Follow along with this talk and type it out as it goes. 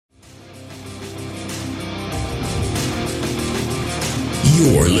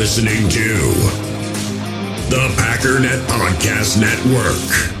You're listening to the Packernet Podcast Network.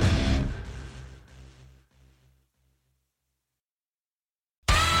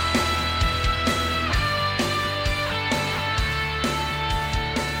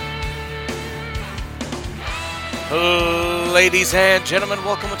 Ladies and gentlemen,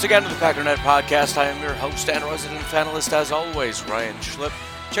 welcome once again to the Packernet Podcast. I am your host and resident panelist, as always, Ryan Schlip.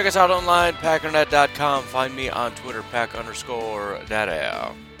 Check us out online, packernet.com. Find me on Twitter,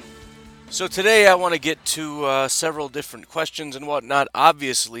 pack_data. So today I want to get to several different questions and whatnot.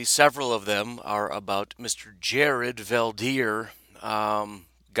 Obviously, several of them are about Mr. Jared Veldheer,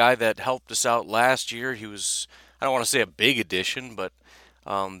 guy that helped us out last year. He was, I don't want to say a big addition, but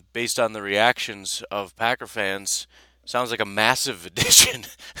based on the reactions of Packer fans, sounds like a massive addition.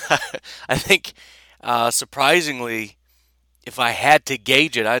 I think, surprisingly, if I had to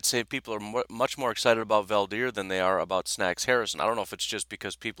gauge it, I'd say people are much more excited about Veldheer than they are about Snacks Harrison. I don't know if it's just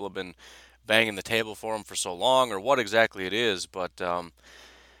because people have been banging the table for him for so long or what exactly it is, but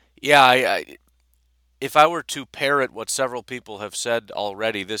if I were to parrot what several people have said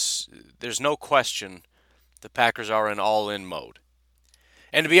already, there's no question the Packers are in all-in mode.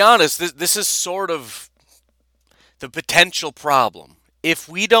 And to be honest, this is sort of the potential problem. If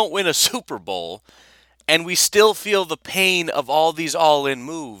we don't win a Super Bowl and we still feel the pain of all these all-in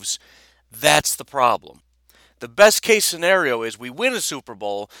moves, that's the problem. The best case scenario is we win a Super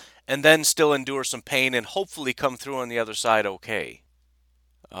Bowl and then still endure some pain and hopefully come through on the other side okay.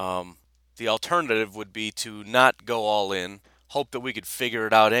 The alternative would be to not go all in, hope that we could figure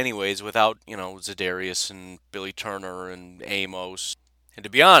it out anyways without, Za'Darius and Billy Turner and Amos. And to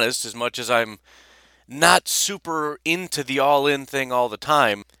be honest, as much as I'm not super into the all-in thing all the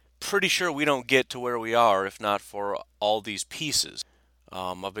time, pretty sure we don't get to where we are if not for all these pieces.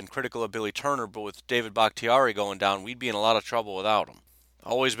 I've been critical of Billy Turner, but with David Bakhtiari going down, we'd be in a lot of trouble without him.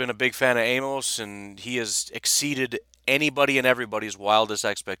 Always been a big fan of Amos, and he has exceeded anybody and everybody's wildest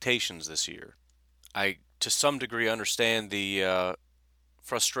expectations this year. I, to some degree, understand the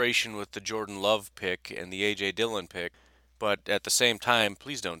frustration with the Jordan Love pick and the A.J. Dillon pick, but at the same time,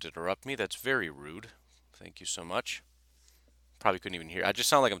 please don't interrupt me. That's very rude. Thank you so much. Probably couldn't even hear. I just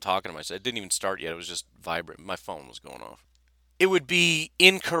sound like I'm talking to myself. It didn't even start yet. It was just vibrating. My phone was going off. It would be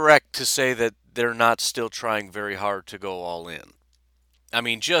incorrect to say that they're not still trying very hard to go all in. I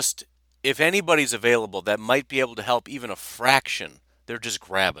mean, just if anybody's available that might be able to help even a fraction, they're just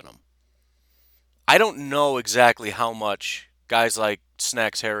grabbing them. I don't know exactly how much guys like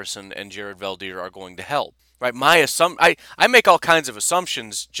Snacks Harrison and Jared Veldheer are going to help. Right, I make all kinds of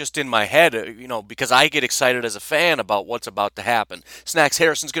assumptions just in my head, because I get excited as a fan about what's about to happen. Snacks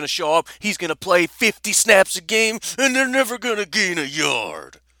Harrison's going to show up, he's going to play 50 snaps a game, and they're never going to gain a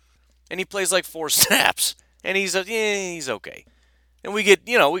yard. And he plays like 4 snaps, and he's okay. And we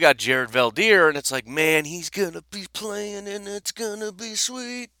got Jared Veldheer, and it's like, man, he's going to be playing, and it's going to be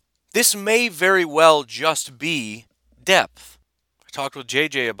sweet. This may very well just be depth. I talked with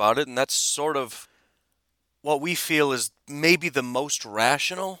JJ about it, and that's sort of what we feel is maybe the most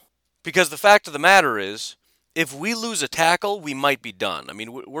rational. Because the fact of the matter is, if we lose a tackle, we might be done. I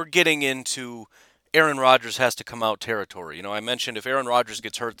mean, we're getting into Aaron Rodgers has to come out territory. I mentioned if Aaron Rodgers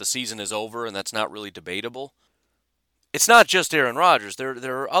gets hurt, the season is over, and that's not really debatable. It's not just Aaron Rodgers.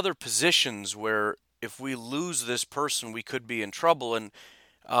 There are other positions where if we lose this person, we could be in trouble. And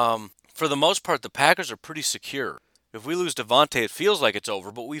for the most part, the Packers are pretty secure. If we lose Devontae, it feels like it's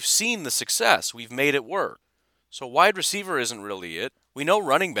over, but we've seen the success. We've made it work. So wide receiver isn't really it. We know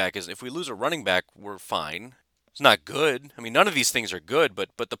running back is. If we lose a running back, we're fine. It's not good. I mean, none of these things are good, but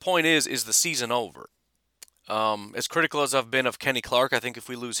the point is the season over? As critical as I've been of Kenny Clark, I think if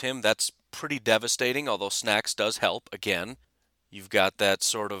we lose him, that's pretty devastating, although Snacks does help. Again, you've got that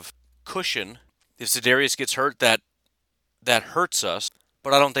sort of cushion. If Za'Darius gets hurt, that hurts us,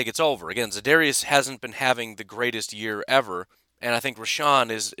 but I don't think it's over. Again, Za'Darius hasn't been having the greatest year ever, and I think Rashawn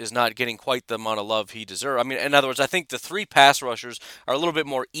is not getting quite the amount of love he deserves. I mean, in other words, I think the 3 pass rushers are a little bit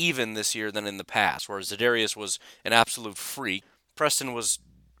more even this year than in the past, whereas Za'Darius was an absolute freak. Preston was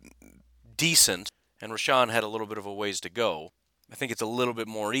decent, and Rashawn had a little bit of a ways to go. I think it's a little bit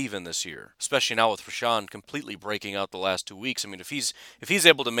more even this year, especially now with Rashawn completely breaking out the last 2 weeks. I mean, if he's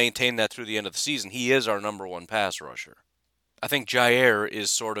able to maintain that through the end of the season, he is our number 1 pass rusher. I think Jair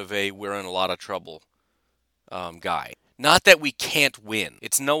is sort of a we're in a lot of trouble guy. Not that we can't win.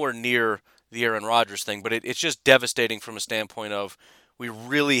 It's nowhere near the Aaron Rodgers thing, but it's just devastating from a standpoint of we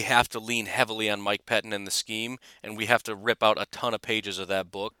really have to lean heavily on Mike Pettin and the scheme, and we have to rip out a ton of pages of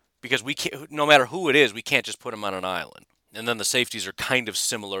that book because we can't, no matter who it is, we can't just put him on an island. And then the safeties are kind of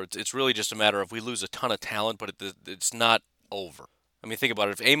similar. It's really just a matter of we lose a ton of talent, but it's not over. I mean, think about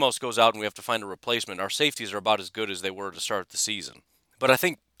it. If Amos goes out and we have to find a replacement, our safeties are about as good as they were to start the season. But I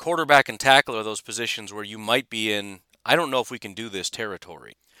think quarterback and tackle are those positions where you might be in, I don't know if we can do this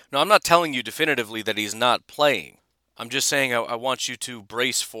territory. Now, I'm not telling you definitively that he's not playing. I'm just saying I want you to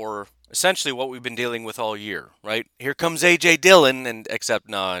brace for essentially what we've been dealing with all year, right? Here comes A.J. Dillon, and except,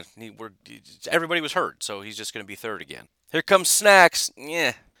 everybody was hurt, so he's just going to be third again. Here comes Snacks.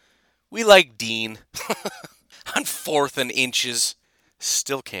 Yeah, we like Dean. On 4th and inches.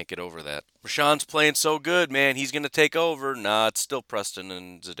 Still can't get over that. Rashawn's playing so good, man. He's going to take over. Nah, it's still Preston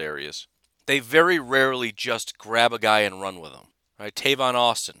and Za'Darius. They very rarely just grab a guy and run with him. Right? Tavon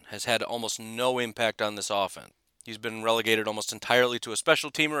Austin has had almost no impact on this offense. He's been relegated almost entirely to a special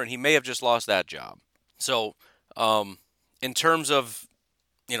teamer, and he may have just lost that job. So, in terms of,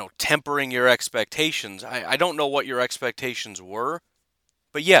 tempering your expectations, I don't know what your expectations were,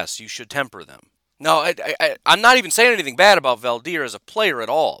 but yes, you should temper them. No, I'm not even saying anything bad about Valdir as a player at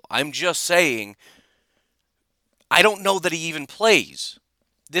all. I'm just saying I don't know that he even plays.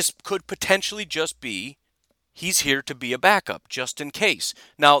 This could potentially just be he's here to be a backup, just in case.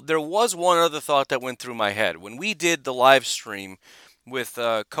 Now, there was one other thought that went through my head. When we did the live stream with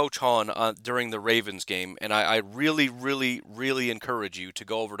Coach Hahn during the Ravens game, and I really, really, really encourage you to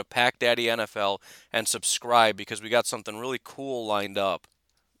go over to Pack Daddy NFL and subscribe because we got something really cool lined up.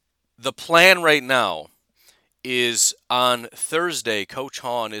 The plan right now is on Thursday, Coach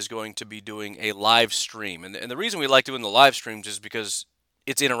Hahn is going to be doing a live stream. And the reason we like doing the live streams is because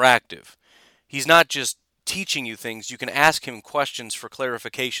it's interactive. He's not just teaching you things. You can ask him questions for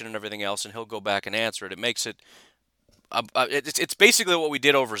clarification and everything else, and he'll go back and answer it. It makes it it's basically what we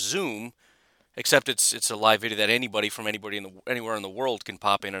did over Zoom, except it's a live video that anybody from anywhere in the world can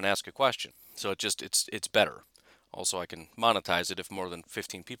pop in and ask a question. So it's better. Also, I can monetize it if more than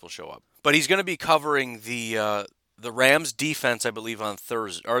 15 people show up. But he's going to be covering the Rams' defense, I believe, on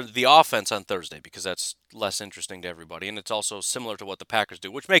Thursday, or the offense on Thursday, because that's less interesting to everybody. And it's also similar to what the Packers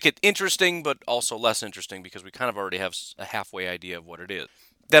do, which make it interesting, but also less interesting because we kind of already have a halfway idea of what it is.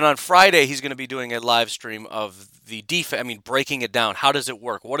 Then on Friday, he's going to be doing a live stream of the defense. I mean, breaking it down. How does it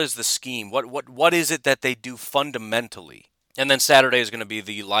work? What is the scheme? What is it that they do fundamentally? And then Saturday is going to be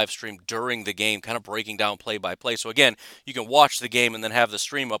the live stream during the game, kind of breaking down play by play. So again, you can watch the game and then have the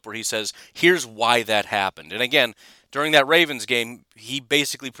stream up where he says, here's why that happened. And again, during that Ravens game, he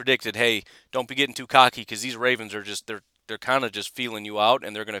basically predicted, hey, don't be getting too cocky because these Ravens are just, they're kind of just feeling you out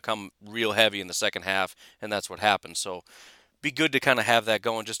and they're going to come real heavy in the second half. And that's what happened. So be good to kind of have that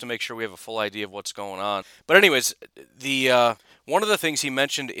going just to make sure we have a full idea of what's going on. But anyways, one of the things he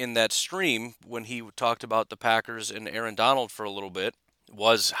mentioned in that stream when he talked about the Packers and Aaron Donald for a little bit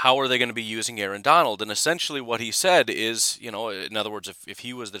was how are they going to be using Aaron Donald? And essentially what he said is, in other words, if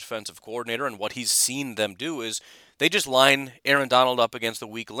he was the defensive coordinator and what he's seen them do is they just line Aaron Donald up against the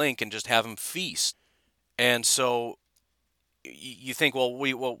weak link and just have him feast. And so you think, well,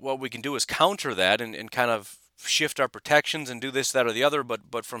 what we can do is counter that and kind of shift our protections and do this, that, or the other.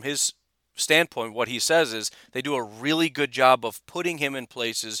 But from his standpoint, what he says is they do a really good job of putting him in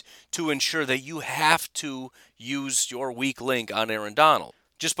places to ensure that you have to use your weak link on Aaron Donald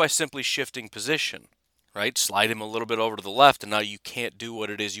just by simply shifting position, right? Slide him a little bit over to the left, and now you can't do what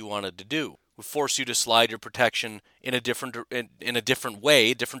it is you wanted to do. We force you to slide your protection in a different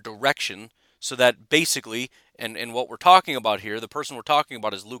way, different direction, so that basically, and what we're talking about here, the person we're talking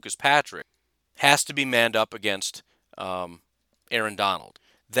about is Lucas Patrick, has to be manned up against Aaron Donald.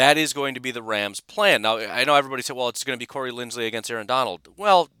 That is going to be the Rams' plan. Now, I know everybody said, well, it's going to be Corey Linsley against Aaron Donald.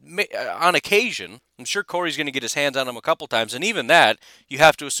 Well, on occasion, I'm sure Corey's going to get his hands on him a couple times, and even that, you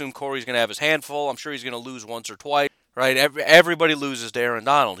have to assume Corey's going to have his hand full. I'm sure he's going to lose once or twice, right? Everybody loses to Aaron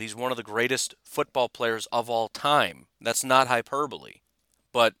Donald. He's one of the greatest football players of all time. That's not hyperbole.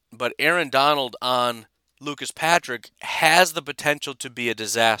 But Aaron Donald on Lucas Patrick has the potential to be a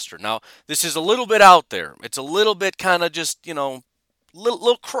disaster. Now, this is a little bit out there. It's a little bit kind of just,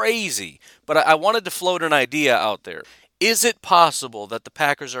 little crazy. But I wanted to float an idea out there. Is it possible that the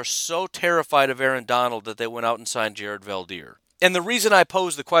Packers are so terrified of Aaron Donald that they went out and signed Jared Valdir? And the reason I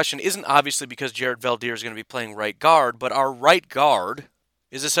pose the question isn't obviously because Jared Valdir is going to be playing right guard, but our right guard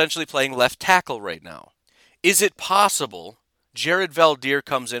is essentially playing left tackle right now. Is it possible Jared Valdir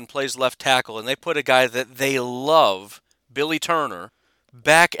comes in, plays left tackle, and they put a guy that they love, Billy Turner,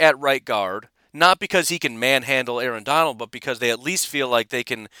 back at right guard, not because he can manhandle Aaron Donald, but because they at least feel like they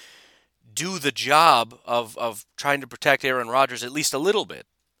can do the job of trying to protect Aaron Rodgers at least a little bit.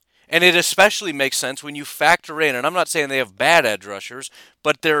 And it especially makes sense when you factor in, and I'm not saying they have bad edge rushers,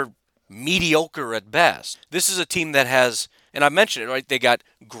 but they're mediocre at best. This is a team that has, and I mentioned it, right? They got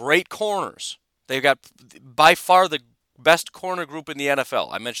great corners. They've got by far the best corner group in the NFL.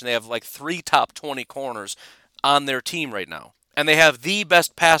 I mentioned they have like 3 top 20 corners on their team right now. And they have the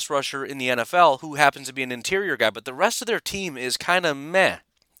best pass rusher in the NFL who happens to be an interior guy, but the rest of their team is kind of meh.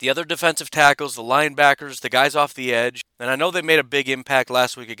 The other defensive tackles, the linebackers, the guys off the edge, and I know they made a big impact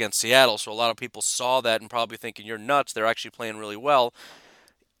last week against Seattle, so a lot of people saw that and probably thinking, you're nuts, they're actually playing really well.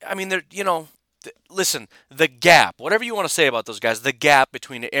 I mean, listen, the gap, whatever you want to say about those guys, the gap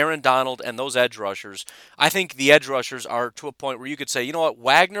between Aaron Donald and those edge rushers, I think the edge rushers are to a point where you could say, you know what,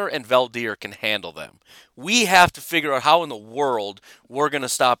 Wagner and Valdir can handle them. We have to figure out how in the world we're going to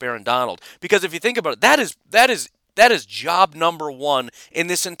stop Aaron Donald. Because if you think about it, that is job number 1 in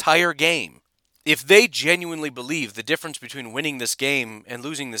this entire game. If they genuinely believe the difference between winning this game and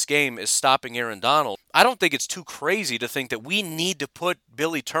losing this game is stopping Aaron Donald, I don't think it's too crazy to think that we need to put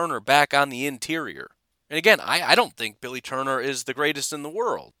Billy Turner back on the interior. And again, I don't think Billy Turner is the greatest in the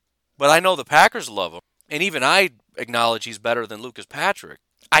world. But I know the Packers love him. And even I acknowledge he's better than Lucas Patrick.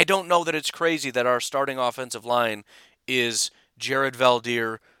 I don't know that it's crazy that our starting offensive line is Jared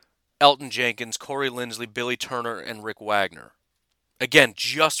Valdir, Elton Jenkins, Corey Linsley, Billy Turner, and Rick Wagner. Again,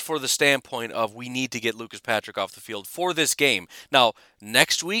 just for the standpoint of we need to get Lucas Patrick off the field for this game. Now,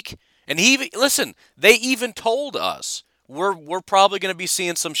 next week, and they even told us we're probably going to be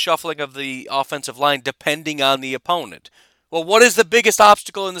seeing some shuffling of the offensive line depending on the opponent. Well, what is the biggest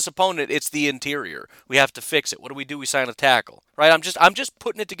obstacle in this opponent? It's the interior. We have to fix it. What do? We sign a tackle, right? I'm just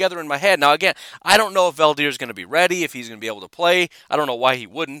putting it together in my head. Now, again, I don't know if Valdir's going to be ready, if he's going to be able to play. I don't know why he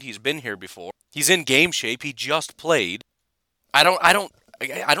wouldn't. He's been here before. He's in game shape. He just played. I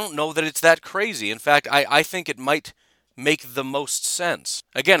don't know that it's that crazy. In fact, I think it might make the most sense.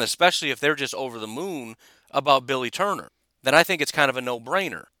 Again, especially if they're just over the moon about Billy Turner. Then I think it's kind of a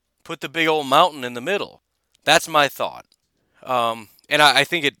no-brainer. Put the big old mountain in the middle. That's my thought. And I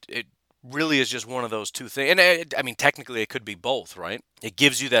think it really is just one of those two things. And I mean, technically it could be both, right? It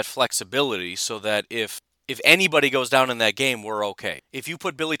gives you that flexibility so that if anybody goes down in that game, we're okay. If you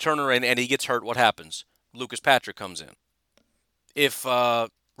put Billy Turner in and he gets hurt, what happens? Lucas Patrick comes in. If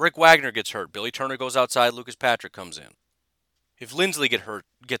Rick Wagner gets hurt, Billy Turner goes outside, Lucas Patrick comes in. If Linsley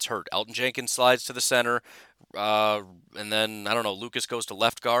gets hurt, Elton Jenkins slides to the center, and then, I don't know, Lucas goes to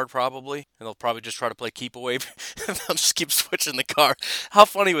left guard probably, and they'll probably just try to play keep away. They'll just keep switching the guard. How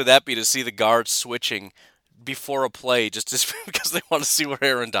funny would that be to see the guards switching before a play just because they want to see where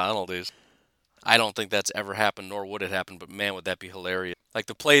Aaron Donald is? I don't think that's ever happened, nor would it happen, but man, would that be hilarious. Like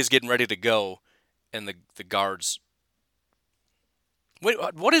the play is getting ready to go, and the guards... Wait,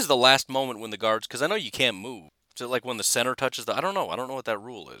 what is the last moment when the guards... Because I know you can't move. Is it like when the center touches the... I don't know what that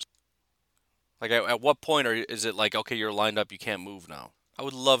rule is. Like at what point is it like, okay, you're lined up, you can't move now? I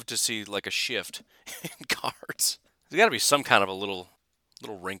would love to see like a shift in guards. There's got to be some kind of a little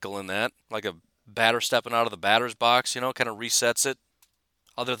wrinkle in that. Like a batter stepping out of the batter's box, kind of resets it.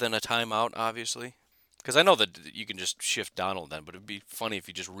 Other than a timeout, obviously. Because I know that you can just shift Donald then, but it'd be funny if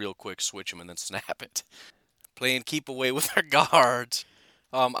you just real quick switch him and then snap it. Playing keep away with our guards.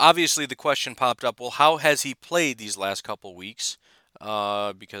 Obviously, the question popped up, well, how has he played these last couple weeks?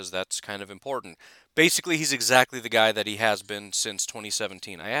 Because that's kind of important. Basically, he's exactly the guy that he has been since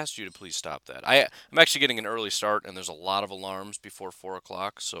 2017. I asked you to please stop that. I'm actually getting an early start, and there's a lot of alarms before 4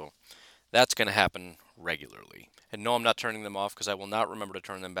 o'clock, so that's going to happen regularly. And no, I'm not turning them off because I will not remember to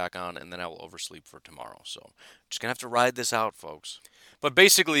turn them back on, and then I will oversleep for tomorrow. So I'm just going to have to ride this out, folks. But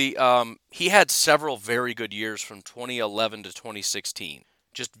basically, he had several very good years from 2011 to 2016.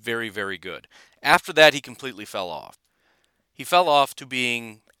 Just very, very good. After that, he completely fell off. He fell off to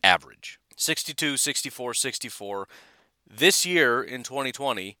being average. 62, 64, 64. This year, in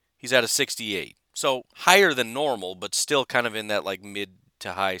 2020, he's at a 68. So higher than normal, but still kind of in that like mid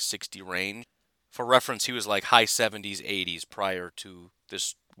to high 60 range. For reference, he was like high 70s, 80s prior to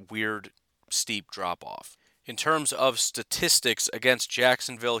this weird, steep drop-off. In terms of statistics against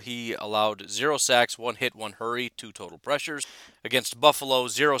Jacksonville, he allowed 0 sacks, 1 hit, 1 hurry, 2 total pressures. Against Buffalo,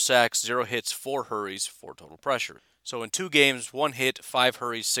 0 sacks, 0 hits, 4 hurries, 4 total pressures. So in 2 games, 1 hit, 5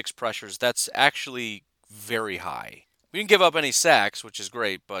 hurries, 6 pressures. That's actually very high. We didn't give up any sacks, which is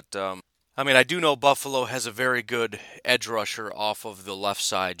great, but I do know Buffalo has a very good edge rusher off of the left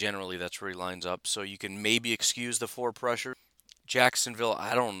side. Generally, that's where he lines up, so you can maybe excuse the 4 pressure. Jacksonville,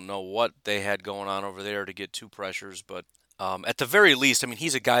 I don't know what they had going on over there to get 2 pressures, but at the very least,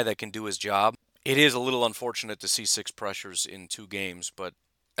 he's a guy that can do his job. It is a little unfortunate to see 6 pressures in 2 games, but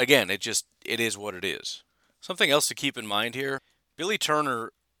again, it is what it is. Something else to keep in mind here, Billy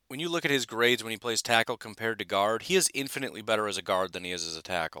Turner, when you look at his grades when he plays tackle compared to guard, he is infinitely better as a guard than he is as a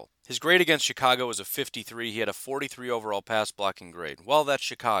tackle. His grade against Chicago was a 53. He had a 43 overall pass blocking grade. Well, that's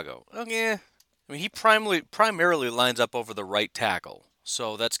Chicago. Okay. I mean, he primarily lines up over the right tackle,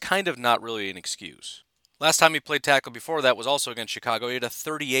 so that's kind of not really an excuse. Last time he played tackle before that was also against Chicago. He had a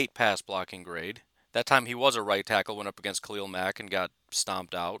 38 pass blocking grade. That time he was a right tackle, went up against Khalil Mack and got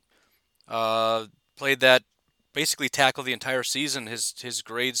stomped out. Played that basically tackle the entire season. His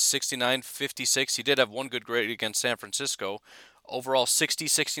grades 69, 56. He did have one good grade against San Francisco. Overall 60,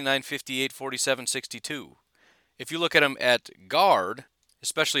 69, 58, 47, 62. If you look at him at guard,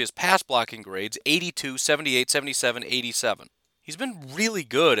 especially his pass blocking grades, 82, 78, 77, 87. He's been really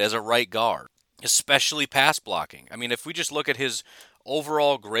good as a right guard, especially pass blocking. I mean, if we just look at his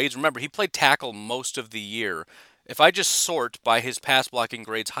overall grades, remember, he played tackle most of the year. If I just sort by his pass blocking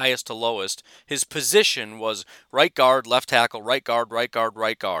grades, highest to lowest, his position was right guard, left tackle, right guard, right guard,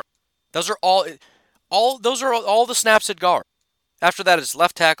 right guard. Those are all the snaps at guard. After that, it's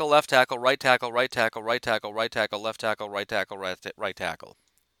left tackle, right tackle, right tackle, right tackle, right tackle, left tackle, right tackle, right tackle.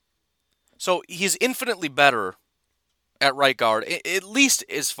 So he's infinitely better at right guard, at least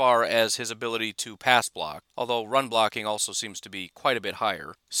as far as his ability to pass block, although run blocking also seems to be quite a bit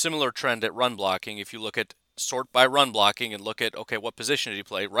higher. Similar trend at run blocking if you look at sort by run blocking and look at, okay, what position did he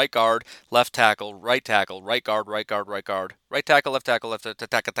play? Right guard, left tackle, right guard, right guard, right guard, right tackle, left tackle,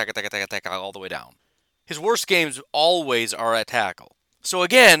 tackle, all the way down. His worst games always are at tackle. So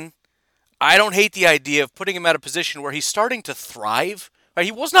again, I don't hate the idea of putting him at a position where he's starting to thrive. Right,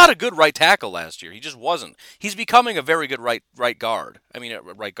 he was not a good right tackle last year. He just wasn't. He's becoming a very good right guard. I mean,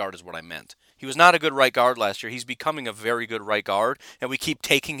 right guard is what I meant. He was not a good right guard last year. He's becoming a very good right guard, and we keep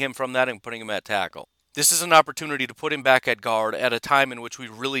taking him from that and putting him at tackle. This is an opportunity to put him back at guard at a time in which we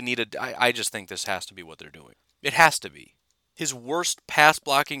really needed. I just think this has to be what they're doing. It has to be. His worst pass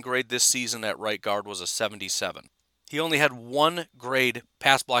blocking grade this season at right guard was a 77. He only had one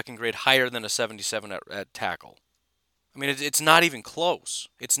pass blocking grade higher than a 77 at tackle. I mean, it's not even close.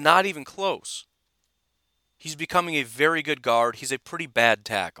 It's not even close. He's becoming a very good guard. He's a pretty bad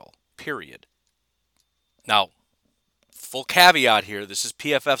tackle, period. Now, full caveat here, this is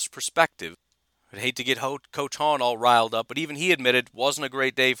PFF's perspective. I'd hate to get Coach Hahn all riled up, but even he admitted wasn't a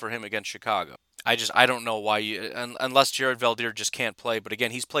great day for him against Chicago. I don't know why unless Jared Veldheer just can't play, but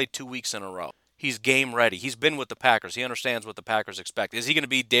again, he's played 2 weeks in a row. He's game ready. He's been with the Packers. He understands what the Packers expect. Is he going to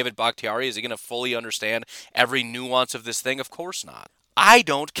be David Bakhtiari? Is he going to fully understand every nuance of this thing? Of course not. I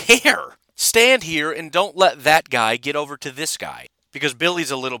don't care. Stand here and don't let that guy get over to this guy because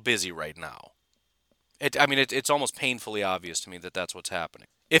Billy's a little busy right now. It's almost painfully obvious to me that that's what's happening.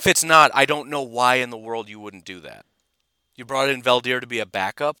 If it's not, I don't know why in the world you wouldn't do that. You brought in Veldheer to be a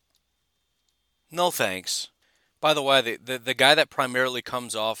backup? No thanks. By the way, the guy that primarily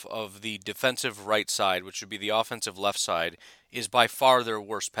comes off of the defensive right side, which would be the offensive left side, is by far their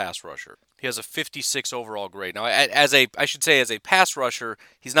worst pass rusher. He has a 56 overall grade. Now, as a pass rusher,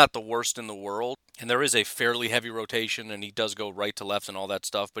 he's not the worst in the world, and there is a fairly heavy rotation, and he does go right to left and all that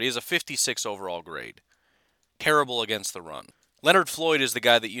stuff, but he has a 56 overall grade. Terrible against the run. Leonard Floyd is the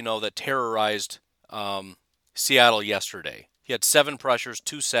guy that terrorized Seattle yesterday. He had 7 pressures,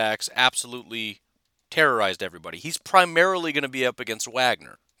 2 sacks, absolutely terrorized everybody. He's primarily going to be up against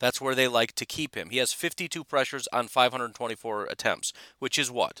Wagner. That's where they like to keep him. He has 52 pressures on 524 attempts, which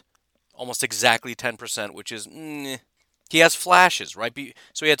is what? Almost exactly 10%, which is, He has flashes, right?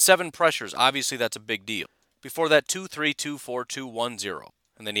 So he had 7 pressures. Obviously, that's a big deal. Before that, 2, 3, 2, 4, 2, 1, 0.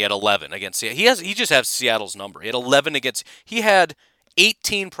 And then he had 11 against Seattle. He just has Seattle's number. He had 11 against... He had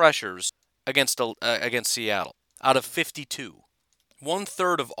 18 pressures against Seattle out of 52. More than a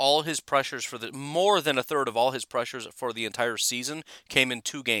third of all his pressures for the entire season came in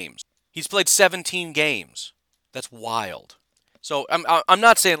 2 games. He's played 17 games. That's wild. So I'm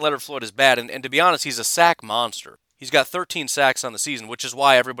not saying Leonard Floyd is bad, and to be honest, he's a sack monster. He's got 13 sacks on the season, which is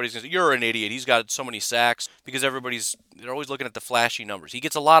why everybody's going to say, you're an idiot. He's got so many sacks because they're always looking at the flashy numbers. He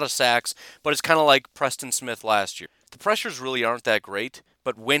gets a lot of sacks, but it's kind of like Preston Smith last year. The pressures really aren't that great,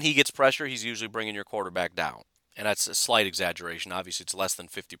 but when he gets pressure, he's usually bringing your quarterback down. And that's a slight exaggeration. Obviously, it's less than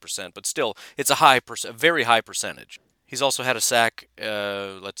 50%, but still, it's a very high percentage. He's also had a sack,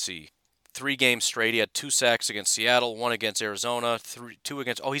 3 games straight. He had 2 sacks against Seattle, 1 against Arizona, 2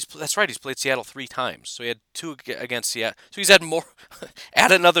 against... that's right, he's played Seattle 3 times. So he had 2 against Seattle. So he's had more...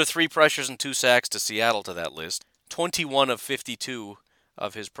 Add another 3 pressures and 2 sacks to Seattle to that list. 21 of 52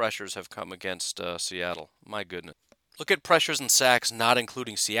 of his pressures have come against Seattle. My goodness. Look at pressures and sacks not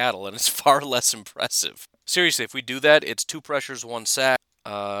including Seattle, and it's far less impressive. Seriously, if we do that, it's 2 pressures, 1 sack,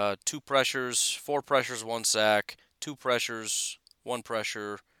 2 pressures, 4 pressures, 1 sack, 2 pressures, 1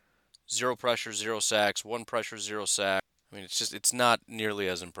 pressure, 0 pressure, 0 sacks, 1 pressure, 0 sack. I mean, it's not nearly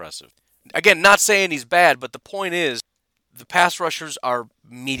as impressive. Again, not saying he's bad, but the point is, the pass rushers are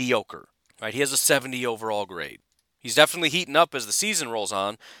mediocre. Right? He has a 70 overall grade. He's definitely heating up as the season rolls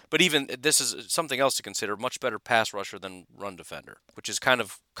on, but even this is something else to consider. Much better pass rusher than run defender, which is kind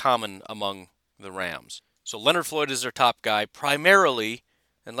of common among the Rams. So Leonard Floyd is their top guy, primarily,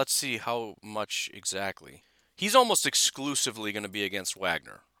 and let's see how much exactly. He's almost exclusively going to be against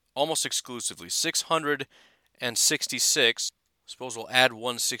Wagner. Almost exclusively. 666. Suppose we'll add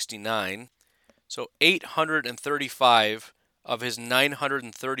 169. So 835 of his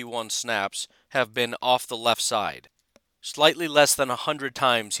 931 snaps have been off the left side. Slightly less than 100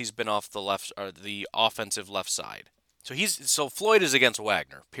 times he's been off the left or the offensive left side. So Floyd is against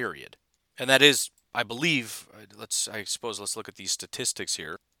Wagner, period. And that is, I believe, let's look at these statistics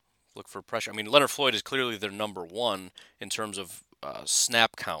here. Look for pressure. I mean, Leonard Floyd is clearly their number one in terms of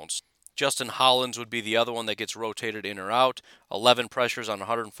snap counts. Justin Hollins would be the other one that gets rotated in or out. 11 pressures on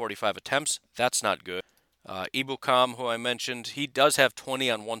 145 attempts. That's not good. Ebukam, who I mentioned, he does have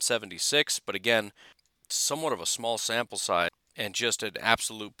 20 on 176, but again, somewhat of a small sample size and just an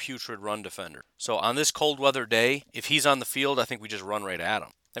absolute putrid run defender. So on this cold weather day, if he's on the field, I think we just run right at him.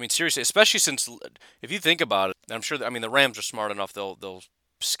 I mean, seriously, especially since if you think about it, I'm sure, the Rams are smart enough, they'll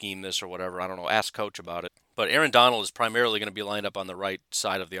scheme this or whatever. I don't know, ask coach about it. But Aaron Donald is primarily going to be lined up on the right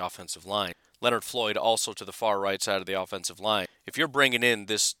side of the offensive line. Leonard Floyd also to the far right side of the offensive line. If you're bringing in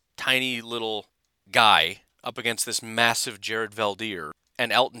this tiny little guy up against this massive Jared Veldheer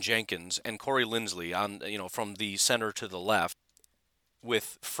and Elton Jenkins and Corey Linsley on, from the center to the left,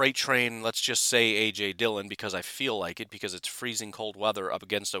 with freight train, let's just say A.J. Dillon, because I feel like it, because it's freezing cold weather up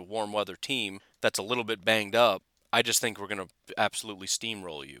against a warm weather team that's a little bit banged up, I just think we're going to absolutely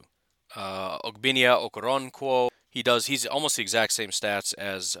steamroll you. Ogbinia Okoronkwo, he's almost the exact same stats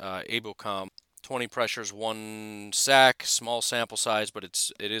as Ebukam. 20 pressures, 1 sack, small sample size, but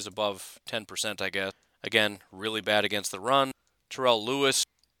it is above 10%, I guess. Again, really bad against the run. Terrell Lewis,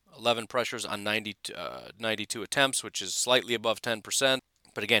 11 pressures on 92 attempts, which is slightly above 10%.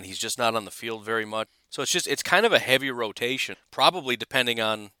 But again, he's just not on the field very much. So it's kind of a heavy rotation, probably depending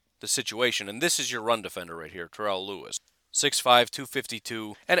on the situation. And this is your run defender right here, Terrell Lewis. 6'5",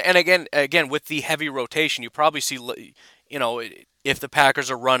 252. And again, with the heavy rotation, you probably see, if the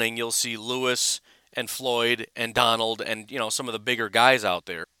Packers are running, you'll see Lewis and Floyd and Donald and, some of the bigger guys out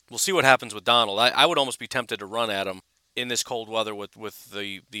there. We'll see what happens with Donald. I would almost be tempted to run at him in this cold weather with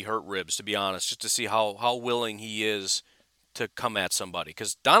the hurt ribs, to be honest, just to see how willing he is to come at somebody.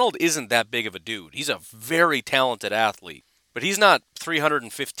 Because Donald isn't that big of a dude. He's a very talented athlete, but he's not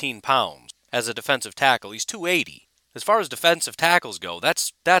 315 pounds as a defensive tackle. He's 280. As far as defensive tackles go,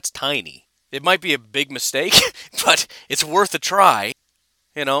 that's tiny. It might be a big mistake, but it's worth a try.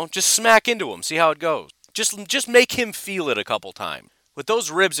 Just smack into him, see how it goes. Just make him feel it a couple times. With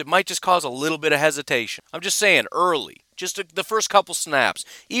those ribs, it might just cause a little bit of hesitation. I'm just saying, early. Just the first couple snaps.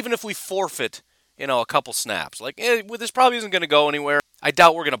 Even if we forfeit, a couple snaps. This probably isn't going to go anywhere. I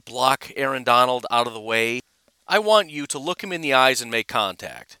doubt we're going to block Aaron Donald out of the way. I want you to look him in the eyes and make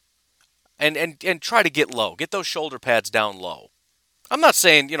contact. And try to get low. Get those shoulder pads down low. I'm not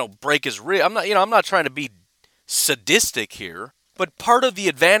saying, break his rib. I'm not trying to be sadistic here. But part of the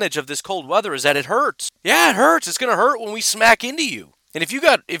advantage of this cold weather is that it hurts. Yeah, it hurts. It's going to hurt when we smack into you. And if you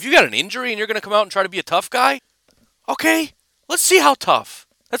got an injury and you're going to come out and try to be a tough guy, okay, let's see how tough.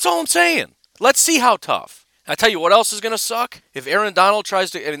 That's all I'm saying. Let's see how tough. I tell you what else is going to suck. If Aaron Donald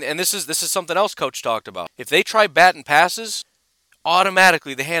tries to, and this is something else Coach talked about. If they try batting passes,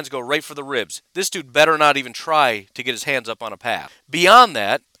 automatically the hands go right for the ribs. This dude better not even try to get his hands up on a pass. Beyond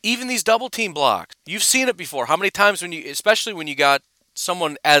that, even these double team blocks, you've seen it before. How many times especially when you got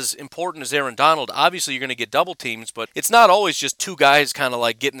someone as important as Aaron Donald, obviously you're going to get double teams, but it's not always just two guys kind of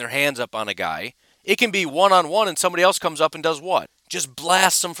like getting their hands up on a guy. It can be one-on-one and somebody else comes up and does what? Just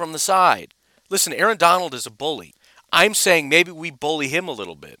blasts them from the side. Listen, Aaron Donald is a bully. I'm saying maybe we bully him a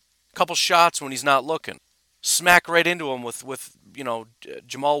little bit. A couple shots when he's not looking. Smack right into him with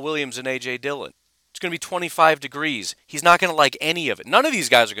Jamal Williams and A.J. Dillon. It's going to be 25 degrees. He's not going to like any of it. None of these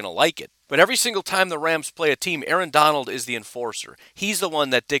guys are going to like it. But every single time the Rams play a team, Aaron Donald is the enforcer. He's the one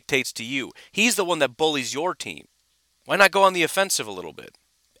that dictates to you. He's the one that bullies your team. Why not go on the offensive a little bit?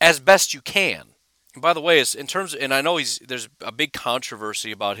 As best you can. And by the way, and I know there's a big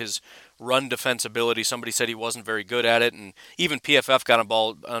controversy about his run defensibility. Somebody said he wasn't very good at it, and even PFF got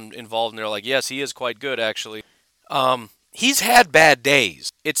involved, and they're like, yes, he is quite good, actually. He's had bad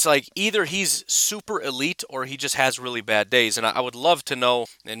days. It's like either he's super elite or he just has really bad days. And I would love to know,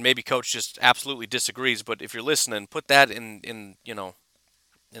 and maybe Coach just absolutely disagrees, but if you're listening, put that in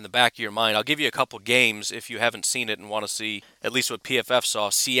the back of your mind. I'll give you a couple games if you haven't seen it and want to see at least what PFF saw.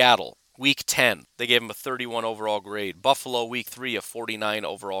 Seattle, Week 10, they gave him a 31 overall grade. Buffalo, Week 3, a 49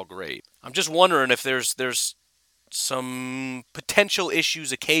 overall grade. I'm just wondering if there's some potential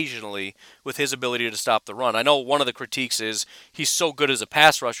issues occasionally with his ability to stop the run. I know one of the critiques is he's so good as a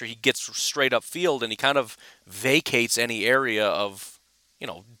pass rusher, he gets straight up field and he kind of vacates any area of,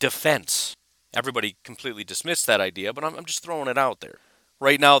 defense. Everybody completely dismissed that idea, but I'm just throwing it out there.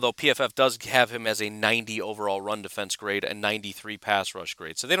 Right now, though, PFF does have him as a 90 overall run defense grade and 93 pass rush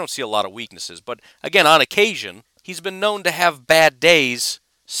grade, so they don't see a lot of weaknesses. But again, on occasion, he's been known to have bad days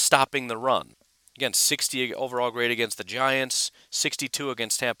stopping the run. Again, 60 overall grade against the Giants, 62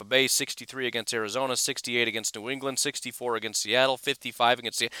 against Tampa Bay, 63 against Arizona, 68 against New England, 64 against Seattle, 55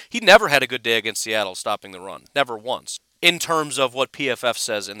 against Seattle. He never had a good day against Seattle stopping the run. Never once. In terms of what PFF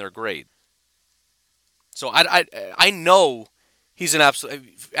says in their grade. So I know he's an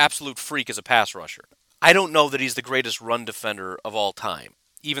absolute freak as a pass rusher. I don't know that he's the greatest run defender of all time,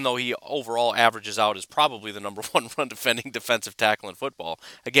 even though he overall averages out as probably the number one run defending defensive tackle in football.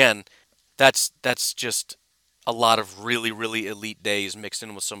 Again, that's just a lot of really, really elite days mixed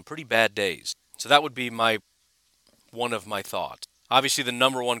in with some pretty bad days. So that would be one of my thoughts. Obviously, the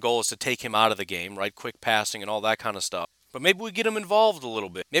number one goal is to take him out of the game, right? Quick passing and all that kind of stuff. But maybe we get him involved a little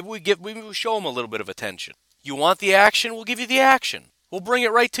bit. Maybe we show him a little bit of attention. You want the action? We'll give you the action. We'll bring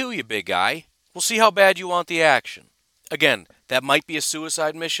it right to you, big guy. We'll see how bad you want the action. Again, that might be a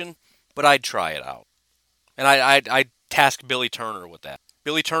suicide mission, but I'd try it out. And I'd task Billy Turner with that.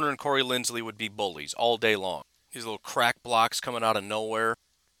 Billy Turner and Corey Linsley would be bullies all day long. These little crack blocks coming out of nowhere.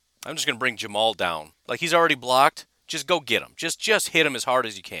 I'm just going to bring Jamal down. Like, he's already blocked. Just go get him. Just hit him as hard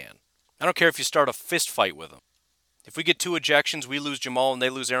as you can. I don't care if you start a fist fight with him. If we get 2 ejections, we lose Jamal and they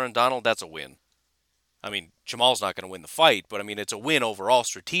lose Aaron Donald, that's a win. I mean, Jamal's not going to win the fight, but I mean, it's a win overall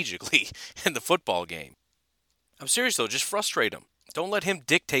strategically in the football game. I'm serious though, just frustrate him. Don't let him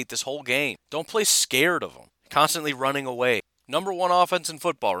dictate this whole game. Don't play scared of him. Constantly running away. Number one offense in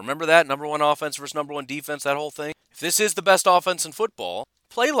football. Remember that? Number one offense versus number one defense, that whole thing. If this is the best offense in football,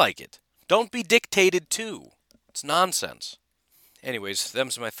 play like it. Don't be dictated to. It's nonsense. Anyways,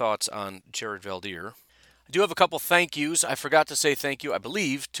 them's my thoughts on Jared Veldheer. I do have a couple thank yous. I forgot to say thank you, I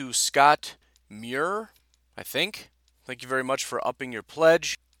believe, to Scott Muir, I think. Thank you very much for upping your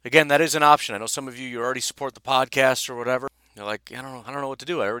pledge. Again, that is an option. I know some of you already support the podcast or whatever. You're like, I don't know what to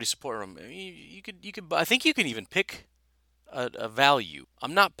do. I already support them. You could. I think you can even pick a value.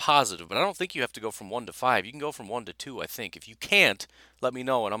 I'm not positive, but I don't think you have to go from 1 to 5. You can go from 1 to 2, I think. If you can't, let me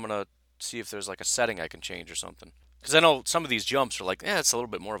know, and I'm going to see if there's like a setting I can change or something. Because I know some of these jumps are like, it's a little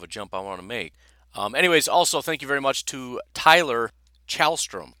bit more of a jump I want to make. Anyways, also thank you very much to Tyler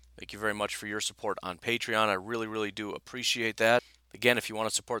Chalstrom. Thank you very much for your support on Patreon. I really, really do appreciate that. Again, if you want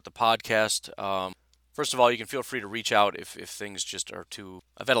to support the podcast, first of all, you can feel free to reach out if things just are too...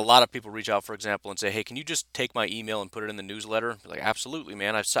 I've had a lot of people reach out, for example, and say, hey, can you just take my email and put it in the newsletter? Like, absolutely,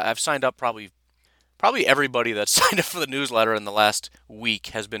 man. I've signed up probably everybody that's signed up for the newsletter in the last week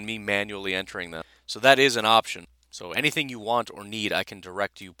has been me manually entering them. So that is an option. So anything you want or need, I can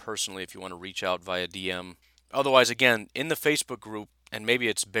direct you personally if you want to reach out via DM. Otherwise, again, in the Facebook group, and maybe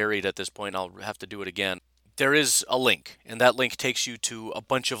it's buried at this point, I'll have to do it again, there is a link, and that link takes you to a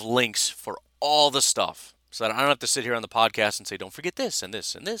bunch of links for all the stuff. So that I don't have to sit here on the podcast and say, don't forget this, and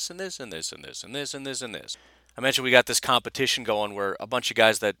this, and this, and this, and this, and this, and this, and this, and this. I mentioned we got this competition going where a bunch of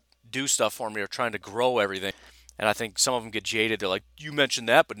guys that do stuff for me are trying to grow everything, and I think some of them get jaded. They're like, you mentioned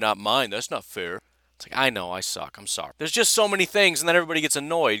that, but not mine. That's not fair. It's like, I know, I suck. I'm sorry. There's just so many things, and then everybody gets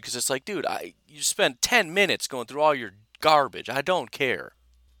annoyed because it's like, dude, you spent 10 minutes going through all your garbage. I don't care.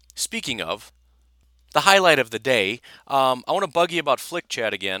 Speaking of, the highlight of the day, I want to bug you about Flick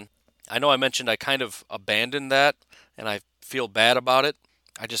Chat again. I know I mentioned I kind of abandoned that, and I feel bad about it.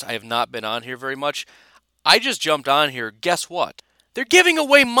 I have not been on here very much. I just jumped on here. Guess what? They're giving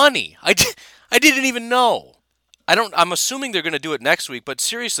away money. I didn't even know. I'm assuming they're going to do it next week, but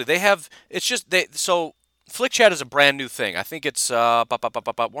seriously, so Flick Chat is a brand new thing. I think it's one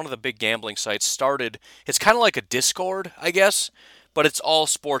of the big gambling sites started. It's kind of like a Discord, I guess, but it's all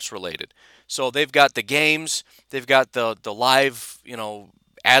sports related. So they've got the games, they've got the live,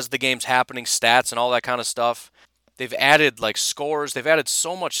 as the game's happening, stats and all that kind of stuff. They've added like scores. They've added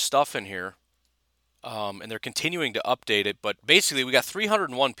so much stuff in here, and they're continuing to update it. But basically, we got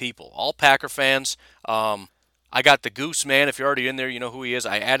 301 people, all Packer fans. I got the Goose Man. If you're already in there, you know who he is.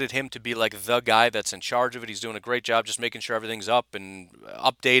 I added him to be like the guy that's in charge of it. He's doing a great job just making sure everything's up and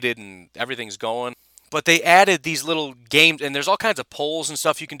updated and everything's going. But they added these little games, and there's all kinds of polls and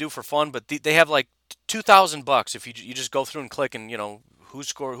stuff you can do for fun, but they have like $2,000 if you just go through and click and,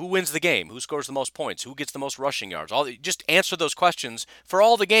 who wins the game, who scores the most points, who gets the most rushing yards. Just answer those questions for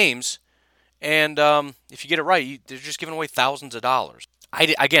all the games, and if you get it right, they're just giving away thousands of dollars. I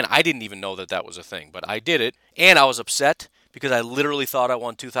didn't even know that that was a thing, but I did it, and I was upset because I literally thought I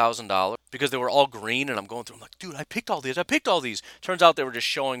won $2,000 because they were all green, and I'm going through. I'm like, dude, I picked all these. Turns out they were just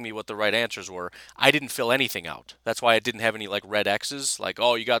showing me what the right answers were. I didn't fill anything out. That's why I didn't have any like red X's. Like,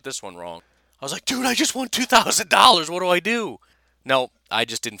 oh, you got this one wrong. I was like, dude, I just won $2,000. What do I do? No, I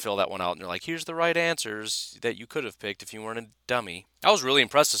just didn't fill that one out. And they're like, here's the right answers that you could have picked if you weren't a dummy. I was really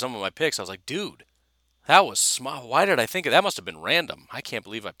impressed with some of my picks. I was like, dude, that was smart. Why did I think of that? Must have been random. I can't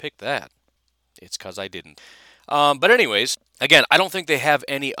believe I picked that. It's because I didn't. But anyways, again, I don't think they have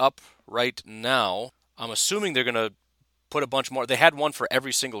any up right now. I'm assuming they're going to put a bunch more. They had one for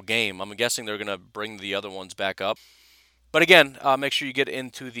every single game. I'm guessing they're going to bring the other ones back up. But again, make sure you get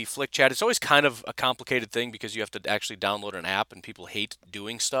into the Flick chat. It's always kind of a complicated thing because you have to actually download an app and people hate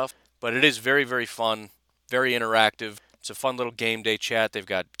doing stuff. But it is very, very fun, very interactive. It's a fun little game day chat. They've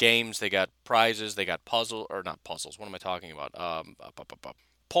got games, they got prizes, they got not puzzles. What am I talking about?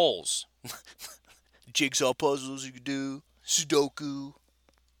 Polls. Jigsaw puzzles you can do. Sudoku.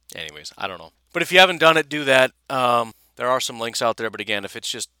 Anyways, I don't know. But if you haven't done it, do that. There are some links out there, but again, if it's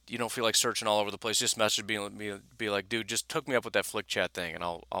just you don't feel like searching all over the place, just message me, be like, dude, just hook me up with that Flick chat thing, and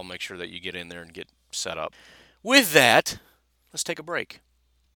I'll make sure that you get in there and get set up. With that, let's take a break.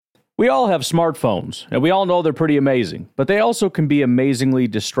 We all have smartphones, and we all know they're pretty amazing, but they also can be amazingly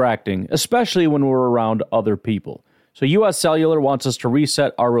distracting, especially when we're around other people. So US Cellular wants us to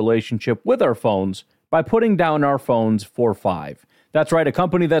reset our relationship with our phones by putting down our phones for $5. That's right, a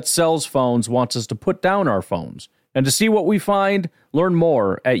company that sells phones wants us to put down our phones. And to see what we find, learn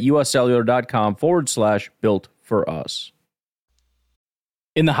more at uscellular.com/built for us.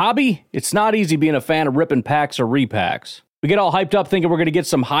 In the hobby, it's not easy being a fan of ripping packs or repacks. We get all hyped up thinking we're going to get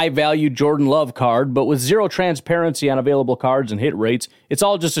some high-value Jordan Love card, but with zero transparency on available cards and hit rates, it's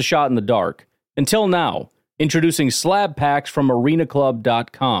all just a shot in the dark. Until now, introducing slab packs from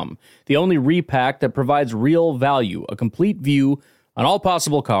arenaclub.com, the only repack that provides real value, a complete view on all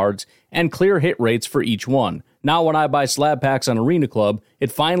possible cards, and clear hit rates for each one. Now when I buy slab packs on Arena Club,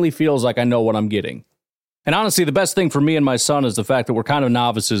 it finally feels like I know what I'm getting. And honestly, the best thing for me and my son is the fact that we're kind of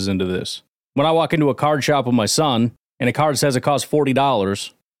novices into this. When I walk into a card shop with my son, and a card says it costs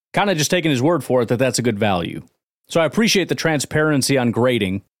 $40, kind of just taking his word for it that that's a good value. So I appreciate the transparency on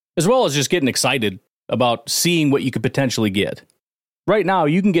grading, as well as just getting excited about seeing what you could potentially get. Right now,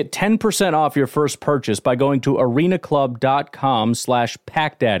 you can get 10% off your first purchase by going to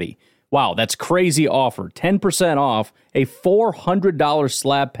arenaclub.com/packdaddy. Wow, that's crazy offer. 10% off a $400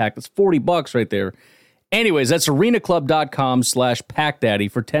 slab pack. That's $40 right there. Anyways, that's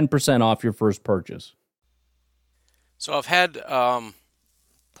arenaclub.com/packdaddy for 10% off your first purchase. So I've had,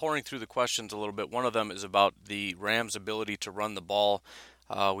 pouring through the questions a little bit, one of them is about the Rams' ability to run the ball.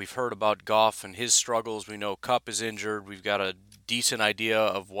 We've heard about Goff and his struggles. We know Kupp is injured. We've got a decent idea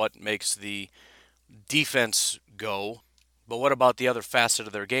of what makes the defense go. But what about the other facet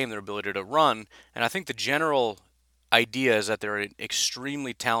of their game, their ability to run? And I think the general idea is that they're an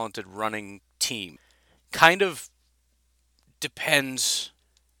extremely talented running team. Kind of depends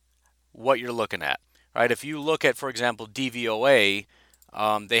what you're looking at, right? If you look at, for example, DVOA,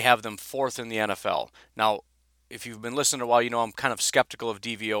 they have them 4th in the NFL. Now, if you've been listening a while, you know I'm kind of skeptical of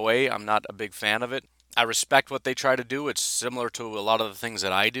DVOA. I'm not a big fan of it. I respect what they try to do. It's similar to a lot of the things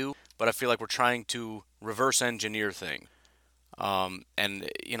that I do, but I feel like we're trying to reverse engineer things. And,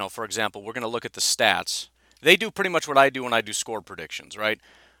 you know, for example, we're going to look at the stats. They do pretty much what I do when I do score predictions, right?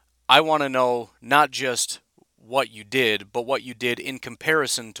 I want to know not just what you did, but what you did in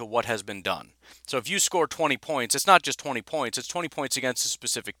comparison to what has been done. So if you score 20 points, it's not just 20 points, it's 20 points against a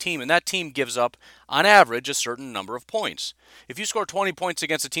specific team, and that team gives up, on average, a certain number of points. If you score 20 points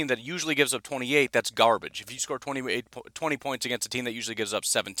against a team that usually gives up 28, that's garbage. If you score 20 points against a team that usually gives up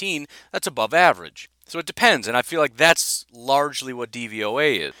 17, that's above average. So it depends, and I feel like that's largely what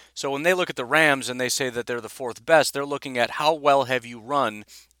DVOA is. So when they look at the Rams and they say that they're the 4th best, they're looking at how well have you run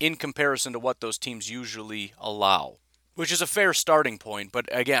in comparison to what those teams usually allow, which is a fair starting point. But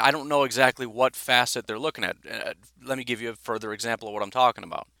again, I don't know exactly what facet they're looking at. Let me give you a further example of what I'm talking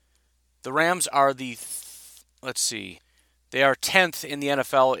about. The Rams are they are 10th in the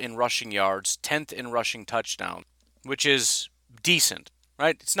NFL in rushing yards, 10th in rushing touchdown, which is decent,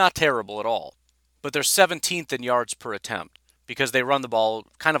 right? It's not terrible at all. But they're 17th in yards per attempt because they run the ball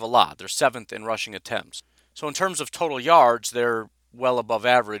kind of a lot. They're 7th in rushing attempts. So in terms of total yards, they're well above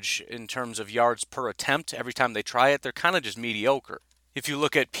average. In terms of yards per attempt, every time they try it, they're kind of just mediocre. If you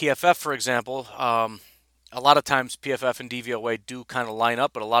look at PFF, for example, a lot of times PFF and DVOA do kind of line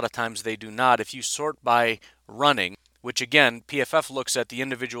up, but a lot of times they do not. If you sort by running, which again, PFF looks at the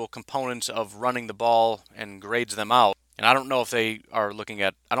individual components of running the ball and grades them out. And I don't know if they are looking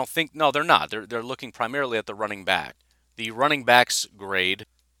at, I don't think, no, they're not. They're looking primarily at the running back. The running backs grade,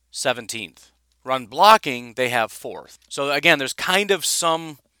 17th. Run blocking, they have 4th. So again, there's kind of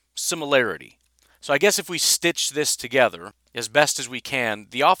some similarity. So I guess if we stitch this together as best as we can,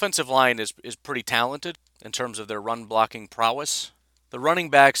 the offensive line is pretty talented in terms of their run blocking prowess. The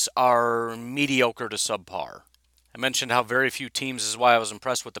running backs are mediocre to subpar. I mentioned how very few teams, this is why I was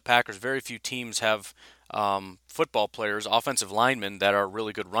impressed with the Packers, very few teams have football players, offensive linemen, that are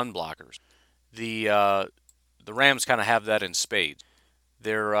really good run blockers. The Rams kind of have that in spades.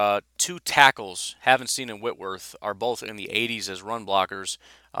 Their 2 tackles, Havenstein and Whitworth, are both in the 80s as run blockers.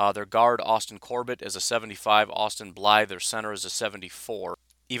 Their guard, Austin Corbett, is a 75. Austin Blythe, their center, is a 74.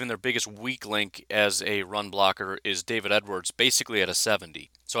 Even their biggest weak link as a run blocker is David Edwards, basically at a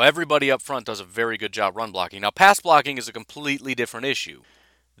 70. So everybody up front does a very good job run blocking. Now, pass blocking is a completely different issue.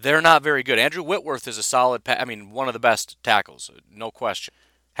 They're not very good. Andrew Whitworth is a solid, one of the best tackles, no question.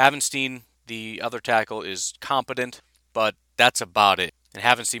 Havenstein, the other tackle, is competent, but that's about it. And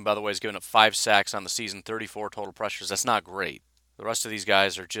Havenstein, by the way, has given up 5 sacks on the season, 34 total pressures. That's not great. The rest of these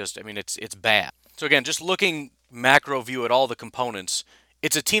guys are just, it's bad. So again, just looking macro view at all the components,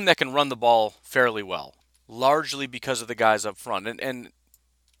 it's a team that can run the ball fairly well, largely because of the guys up front. And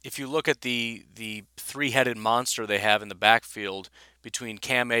if you look at the 3-headed monster they have in the backfield between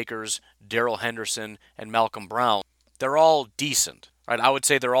Cam Akers, Darrell Henderson, and Malcolm Brown, they're all decent, right? I would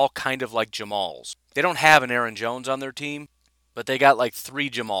say they're all kind of like Jamals. They don't have an Aaron Jones on their team, but they got like 3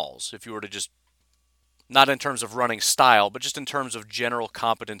 Jamals, if you were to just, not in terms of running style, but just in terms of general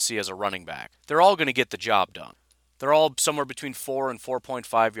competency as a running back. They're all going to get the job done. They're all somewhere between 4 and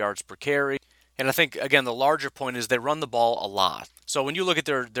 4.5 yards per carry. And I think, again, the larger point is they run the ball a lot. So when you look at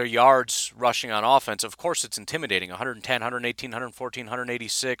their yards rushing on offense, of course it's intimidating. 110, 118, 114,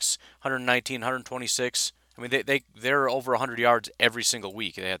 186, 119, 126. I mean, they're over 100 yards every single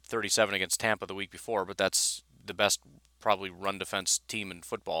week. They had 37 against Tampa the week before, but that's the best probably run defense team in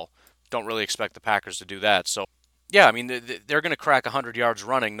football. Don't really expect the Packers to do that. So, yeah, I mean, they're going to crack 100 yards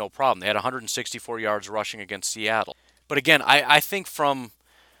running, no problem. They had 164 yards rushing against Seattle. But again, I think from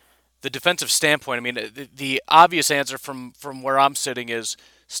the defensive standpoint, I mean, the obvious answer from where I'm sitting is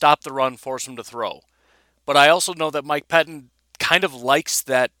stop the run, force them to throw. But I also know that Mike Pettin kind of likes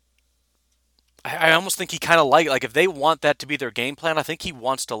that. I almost think he kind of like if they want that to be their game plan, I think he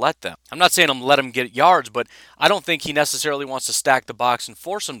wants to let them. I'm not saying let him get yards, but I don't think he necessarily wants to stack the box and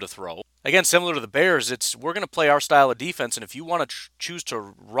force them to throw. Again, similar to the Bears, we're going to play our style of defense, and if you want to choose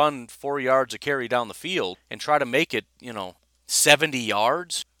to run 4 yards a carry down the field and try to make it, 70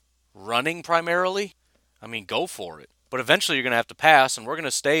 yards running primarily, I mean, go for it. But eventually you're going to have to pass, and we're going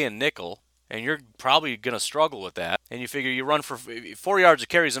to stay in nickel. And you're probably going to struggle with that. And you figure you run for 4 yards of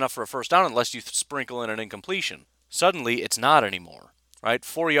carry is enough for a first down unless you sprinkle in an incompletion. Suddenly, it's not anymore, right?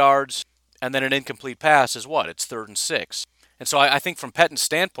 4 yards and then an incomplete pass is what? It's 3rd and 6. And so I think from Pettin's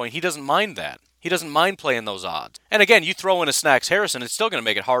standpoint, he doesn't mind that. He doesn't mind playing those odds. And again, you throw in a Snacks Harrison, it's still going to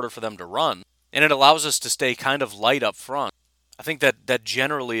make it harder for them to run. And it allows us to stay kind of light up front. I think that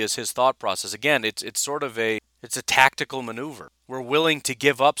generally is his thought process. Again, it's sort of it's a tactical maneuver. We're willing to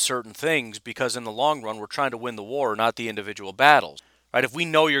give up certain things because in the long run, we're trying to win the war, not the individual battles. Right? If we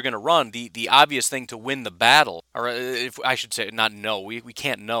know you're going to run, the obvious thing to win the battle, or if I should say not know, we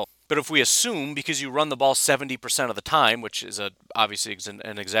can't know. But if we assume, because you run the ball 70% of the time, which is obviously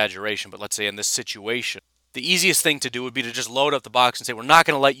an exaggeration, but let's say in this situation, the easiest thing to do would be to just load up the box and say, we're not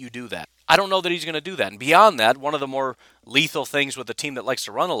going to let you do that. I don't know that he's going to do that. And beyond that, one of the more lethal things with a team that likes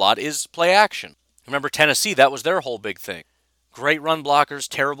to run a lot is play action. Remember Tennessee, that was their whole big thing. Great run blockers,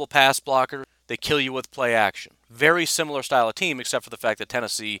 terrible pass blockers. They kill you with play action. Very similar style of team, except for the fact that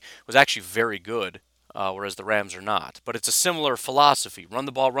Tennessee was actually very good, whereas the Rams are not. But it's a similar philosophy. Run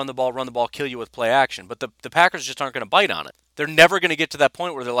the ball, run the ball, run the ball, kill you with play action. But the Packers just aren't going to bite on it. They're never going to get to that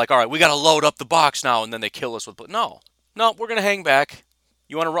point where they're like, all right, we got to load up the box now, and then they kill us with play. No, we're going to hang back.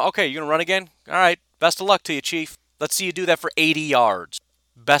 You want to run? Okay, you're going to run again? All right, best of luck to you, Chief. Let's see you do that for 80 yards.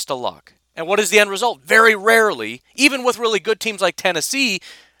 Best of luck. And what is the end result? Very rarely, even with really good teams like Tennessee,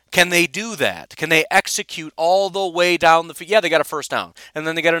 can they do that? Can they execute all the way down the field? Yeah, they got a first down, and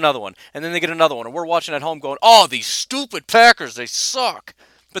then they get another one, and then they get another one. And we're watching at home going, oh, these stupid Packers, they suck.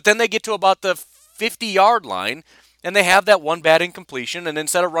 But then they get to about the 50-yard line, and they have that one bad incompletion, and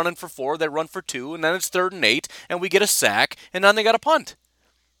instead of running for 4, they run for 2, and then it's 3rd and 8, and we get a sack, and then they got a punt.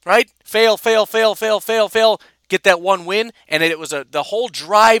 Right? Fail. Get that one win, and the whole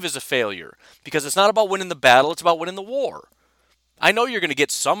drive is a failure because it's not about winning the battle, it's about winning the war. I know you're going to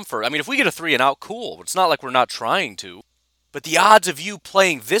get some if we get a 3 and out, cool. It's not like we're not trying to. But the odds of you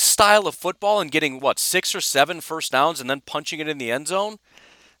playing this style of football and getting, 6 or 7 first downs and then punching it in the end zone,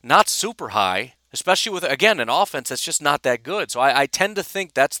 not super high, especially with, again, an offense that's just not that good. So I tend to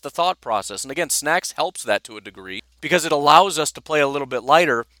think that's the thought process. And again, Snacks helps that to a degree because it allows us to play a little bit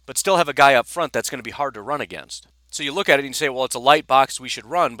lighter, but still have a guy up front that's going to be hard to run against. So you look at it and you say, well, it's a light box, we should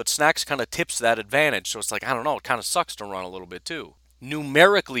run, but Snacks kind of tips that advantage. So it's like, I don't know, it kind of sucks to run a little bit too.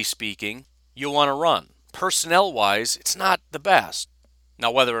 Numerically speaking, you want to run. Personnel-wise, it's not the best.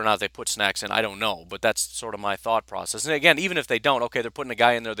 Now, whether or not they put Snacks in, I don't know, but that's sort of my thought process. And again, even if they don't, okay, they're putting a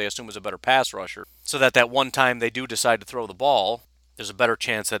guy in there they assume is a better pass rusher, so that one time they do decide to throw the ball, there's a better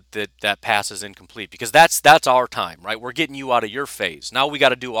chance that pass is incomplete, because that's our time, right? We're getting you out of your phase. Now we got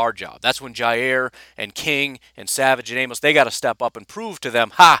to do our job. That's when Jair and King and Savage and Amos, they got to step up and prove to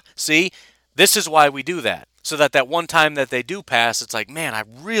them, see, this is why we do that. So that one time that they do pass, it's like, man, I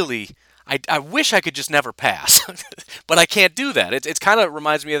wish I could just never pass, but I can't do that. It's kind of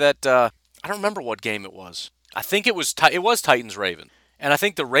reminds me of that. I don't remember what game it was. I think it was Titans-Ravens, and I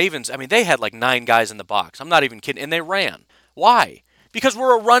think the Ravens. I mean, they had like 9 guys in the box. I'm not even kidding, and they ran. Why? Because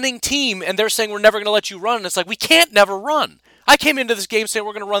we're a running team, and they're saying we're never going to let you run. And it's like, we can't never run. I came into this game saying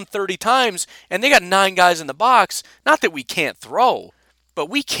we're going to run 30 times, and they got 9 guys in the box. Not that we can't throw, but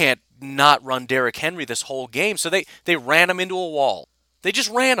we can't not run Derrick Henry this whole game. So they ran him into a wall. They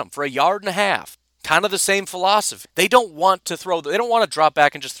just ran him for 1.5 yards. Kind of the same philosophy. They don't want to throw. They don't want to drop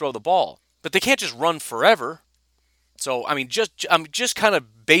back and just throw the ball. But they can't just run forever. So, I mean, I'm just kind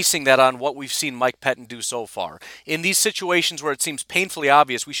of basing that on what we've seen Mike Pettine do so far. In these situations where it seems painfully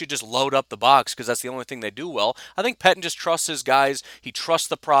obvious we should just load up the box because that's the only thing they do well, I think Pettine just trusts his guys. He trusts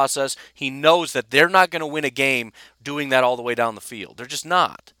the process. He knows that they're not going to win a game doing that all the way down the field. They're just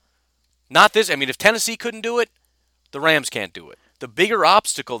not. Not this. I mean, if Tennessee couldn't do it, the Rams can't do it. The bigger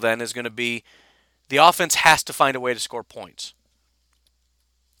obstacle then is going to be the offense has to find a way to score points.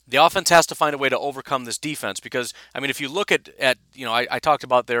 The offense has to find a way to overcome this defense because, I mean, if you look at I talked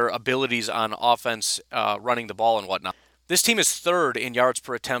about their abilities on offense running the ball and whatnot. This team is third in yards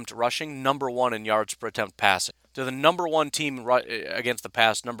per attempt rushing, number 1 in yards per attempt passing. They're the number 1 team against the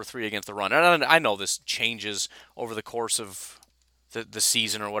pass, number 3 against the run. And I know this changes over the course of the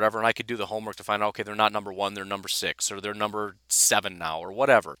season or whatever, and I could do the homework to find out, okay, they're not number 1, they're number 6, or they're number 7 now, or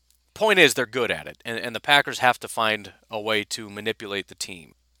whatever. Point is, they're good at it, and the Packers have to find a way to manipulate the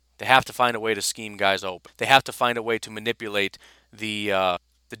team. They have to find a way to scheme guys open. They have to find a way to manipulate the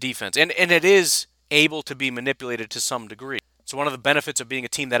defense, and it is able to be manipulated to some degree. So one of the benefits of being a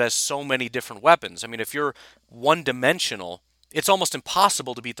team that has so many different weapons, I mean, if you're one-dimensional, it's almost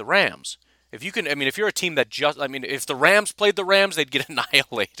impossible to beat the Rams. If you're a team that if the Rams played the Rams, they'd get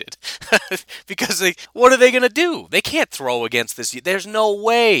annihilated. Because what are they going to do? They can't throw against this. There's no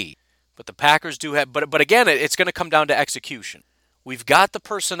way. But the Packers do have, but again, it's going to come down to execution. We've got the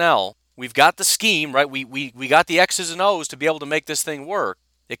personnel. We've got the scheme, right? We got the X's and O's to be able to make this thing work.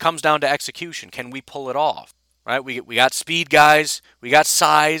 It comes down to execution. Can we pull it off? Right? We got speed guys. We got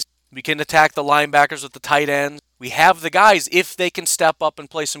size. We can attack the linebackers with the tight ends. We have the guys if they can step up and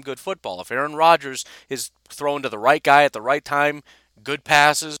play some good football. If Aaron Rodgers is throwing to the right guy at the right time, good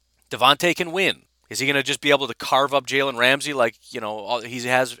passes, Devontae can win. Is he going to just be able to carve up Jalen Ramsey like, he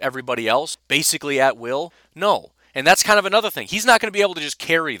has everybody else, basically at will? No. And that's kind of another thing. He's not going to be able to just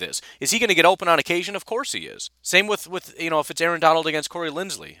carry this. Is he going to get open on occasion? Of course he is. Same with if it's Aaron Donald against Corey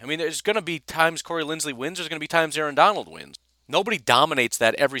Linsley. I mean, there's going to be times Corey Linsley wins. There's going to be times Aaron Donald wins. Nobody dominates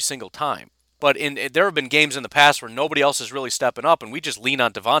that every single time. But there have been games in the past where nobody else is really stepping up, and we just lean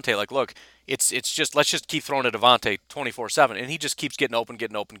on Devontae. Like, look, it's just let's just keep throwing to Devontae 24/7, and he just keeps getting open.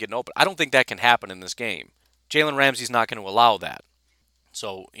 I don't think that can happen in this game. Jalen Ramsey's not going to allow that.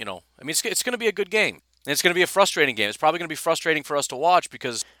 So it's going to be a good game, and it's going to be a frustrating game. It's probably going to be frustrating for us to watch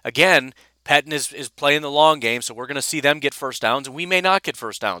because again, Pettine is playing the long game, so we're going to see them get first downs, and we may not get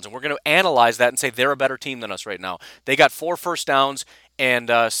first downs, and we're going to analyze that and say they're a better team than us right now. They got 4 first downs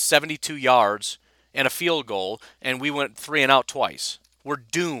and 72 yards and a field goal, and we went 3 and out twice. We're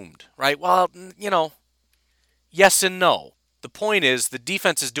doomed, right? Well, yes and no. The point is the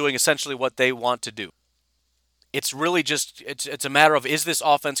defense is doing essentially what they want to do. It's really just, it's a matter of, is this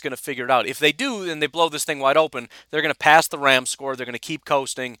offense going to figure it out? If they do, and they blow this thing wide open, they're going to pass the Rams score, they're going to keep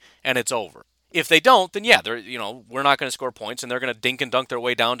coasting, and it's over. If they don't, then yeah, we're not going to score points, and they're going to dink and dunk their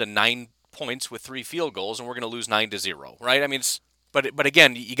way down to 9 points with 3 field goals, and we're going to lose 9-0, right? I mean, but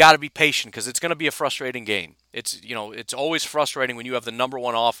again, you got to be patient because it's going to be a frustrating game. It's always frustrating when you have the number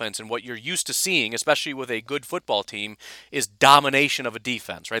 1 offense, and what you're used to seeing, especially with a good football team, is domination of a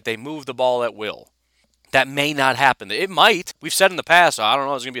defense, right? They move the ball at will. That may not happen. It might. We've said in the past, I don't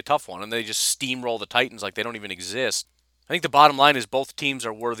know, it's going to be a tough one, and they just steamroll the Titans like they don't even exist. I think the bottom line is both teams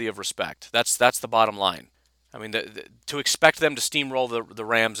are worthy of respect. That's the bottom line. I mean, to expect them to steamroll the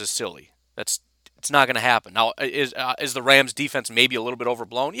Rams is silly. It's not going to happen. Now, is the Rams' defense maybe a little bit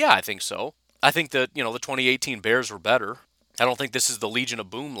overblown? Yeah, I think so. I think that the 2018 Bears were better. I don't think this is the Legion of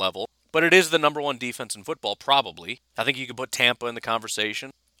Boom level, but it is the number one defense in football, probably. I think you could put Tampa in the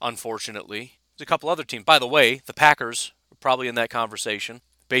conversation, unfortunately. There's a couple other teams. By the way, the Packers are probably in that conversation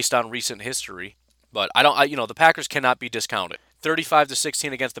based on recent history. But the Packers cannot be discounted.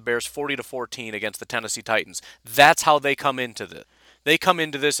 35-16 against the Bears, 40-14 against the Tennessee Titans. That's how they come into this. They come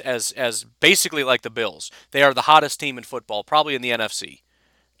into this as basically like the Bills. They are the hottest team in football, probably in the NFC.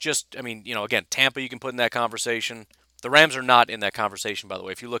 Again, Tampa you can put in that conversation. The Rams are not in that conversation, by the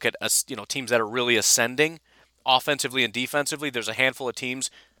way. If you look at teams that are really ascending offensively and defensively, there's a handful of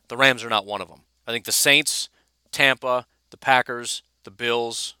teams. The Rams are not one of them. I think the Saints, Tampa, the Packers, the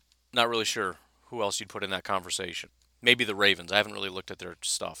Bills, not really sure who else you'd put in that conversation. Maybe the Ravens. I haven't really looked at their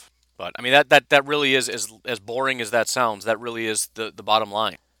stuff. But, I mean, that really is, as boring as that sounds, that really is the bottom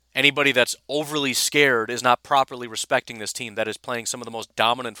line. Anybody that's overly scared is not properly respecting this team that is playing some of the most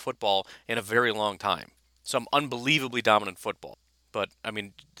dominant football in a very long time. Some unbelievably dominant football. But, I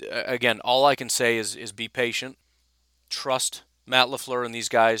mean, again, all I can say is be patient. Trust Matt LaFleur and these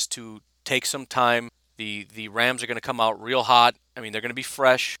guys to take some time. The Rams are going to come out real hot. I mean, they're going to be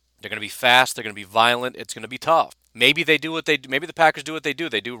fresh. They're going to be fast. They're going to be violent. It's going to be tough. Maybe they do what they do. Maybe the Packers do what they do.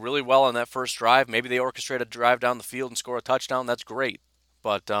 They do really well on that first drive. Maybe they orchestrate a drive down the field and score a touchdown. That's great.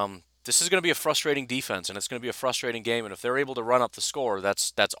 But this is going to be a frustrating defense, and it's going to be a frustrating game. And if they're able to run up the score,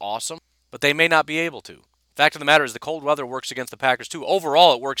 that's awesome. But they may not be able to. Fact of the matter is the cold weather works against the Packers too.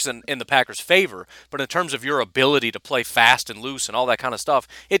 Overall, it works in the Packers' favor. But in terms of your ability to play fast and loose and all that kind of stuff,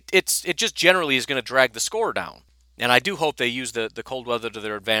 it just generally is going to drag the score down. And I do hope they use the cold weather to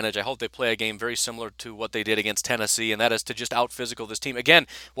their advantage. I hope they play a game very similar to what they did against Tennessee, and that is to just out-physical this team. Again,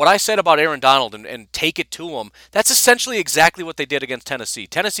 what I said about Aaron Donald and take it to him, that's essentially exactly what they did against Tennessee.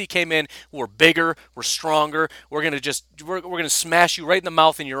 Tennessee came in, we're bigger, we're stronger, we're going to smash you right in the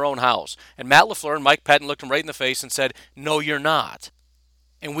mouth in your own house. And Matt LaFleur and Mike Pettin looked him right in the face and said, no, you're not.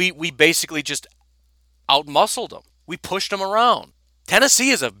 And we basically just out-muscled them. We pushed them around. Tennessee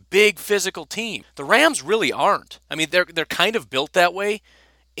is a big physical team. The Rams really aren't. I mean, they're kind of built that way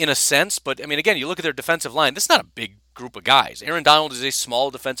in a sense, but I mean, again, you look at their defensive line, this is not a big group of guys. Aaron Donald is a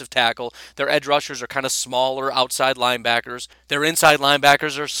small defensive tackle. Their edge rushers are kind of smaller outside linebackers. Their inside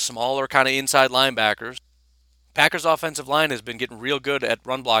linebackers are smaller kind of inside linebackers. Packers' offensive line has been getting real good at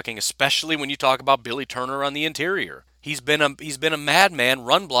run blocking, especially when you talk about Billy Turner on the interior. He's been a madman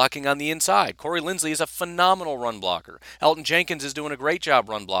run blocking on the inside. Corey Linsley is a phenomenal run blocker. Elton Jenkins is doing a great job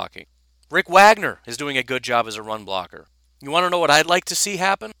run blocking. Rick Wagner is doing a good job as a run blocker. You want to know what I'd like to see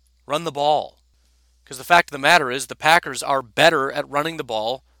happen? Run the ball. Because the fact of the matter is the Packers are better at running the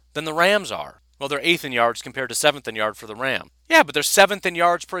ball than the Rams are. Well, they're 8th in yards compared to 7th in yards for the Ram. Yeah, but they're 7th in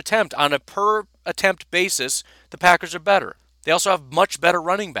yards per attempt. On a per attempt basis, the Packers are better. They also have much better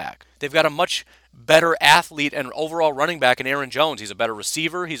running back. They've got a much better athlete and overall running back in Aaron Jones. He's a better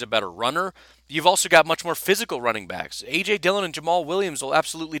receiver. He's a better runner. You've also got much more physical running backs. A.J. Dillon and Jamal Williams will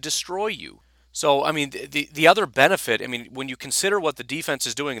absolutely destroy you. So, I mean, the other benefit, I mean, when you consider what the defense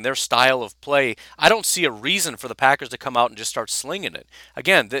is doing and their style of play, I don't see a reason for the Packers to come out and just start slinging it.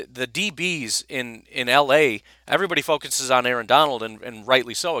 Again, the DBs in L.A., everybody focuses on Aaron Donald, and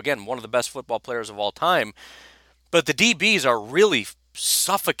rightly so. Again, one of the best football players of all time. But the DBs are really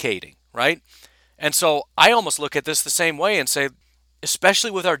suffocating, right? And so I almost look at this the same way and say, especially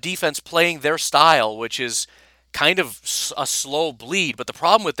with our defense playing their style, which is kind of a slow bleed, but the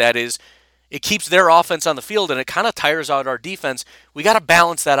problem with that is it keeps their offense on the field and it kind of tires out our defense. We got to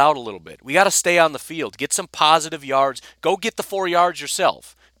balance that out a little bit. We got to stay on the field, get some positive yards, go get the 4 yards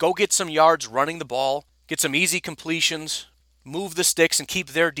yourself. Go get some yards running the ball, get some easy completions, move the sticks, and keep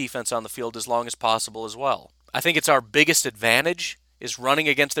their defense on the field as long as possible as well. I think it's our biggest advantage is running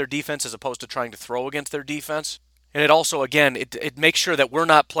against their defense as opposed to trying to throw against their defense. And it also, again, it makes sure that we're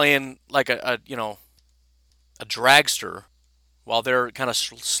not playing like a dragster while they're kind of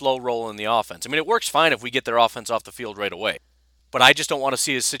slow rolling the offense. I mean, it works fine if we get their offense off the field right away. But I just don't want to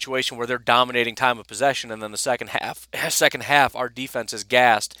see a situation where they're dominating time of possession and then the second half our defense is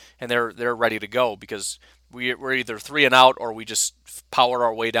gassed and they're ready to go because we're either 3 and out or we just power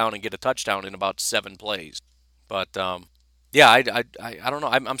our way down and get a touchdown in about 7 plays. But yeah, I don't know.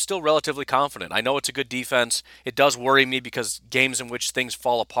 I'm still relatively confident. I know it's a good defense. It does worry me because games in which things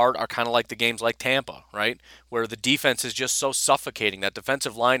fall apart are kind of like the games like Tampa, right? Where the defense is just so suffocating. That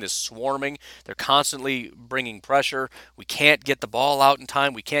defensive line is swarming. They're constantly bringing pressure. We can't get the ball out in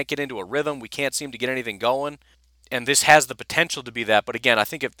time. We can't get into a rhythm. We can't seem to get anything going. And this has the potential to be that. But again, I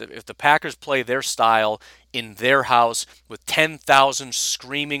think if the Packers play their style in their house with 10,000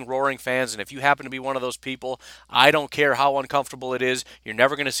 screaming, roaring fans, and if you happen to be one of those people, I don't care how uncomfortable it is, you're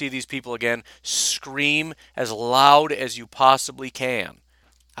never going to see these people again. Scream as loud as you possibly can.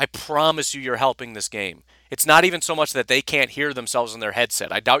 I promise you, you're helping this game. It's not even so much that they can't hear themselves in their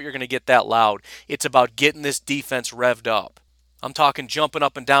headset. I doubt you're going to get that loud. It's about getting this defense revved up. I'm talking jumping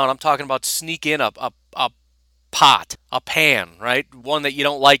up and down. I'm talking about sneak in a pot, a pan, right? One that you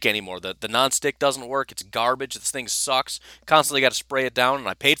don't like anymore. The nonstick doesn't work. It's garbage. This thing sucks. Constantly got to spray it down, and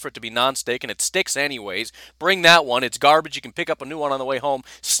I paid for it to be nonstick, and it sticks anyways. Bring that one. It's garbage. You can pick up a new one on the way home,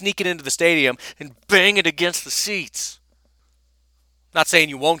 sneak it into the stadium, and bang it against the seats. Not saying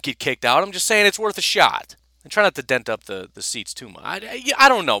you won't get kicked out. I'm just saying it's worth a shot. And try not to dent up the seats too much. I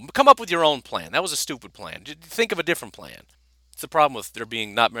don't know. Come up with your own plan. That was a stupid plan. Think of a different plan. It's the problem with there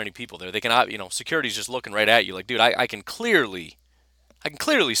being not many people there. They can, security's just looking right at you like, dude, I can clearly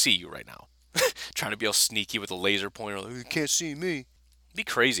see you right now. Trying to be all sneaky with a laser pointer. Like, you can't see me. It'd be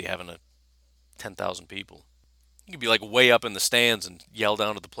crazy having 10,000 people. You could be like way up in the stands and yell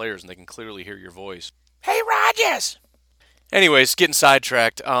down to the players and they can clearly hear your voice. Hey, Rodgers! Anyways, getting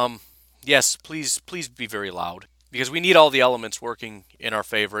sidetracked. Yes, please be very loud because we need all the elements working in our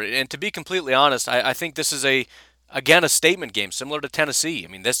favor. And to be completely honest, I think this is a statement game similar to Tennessee.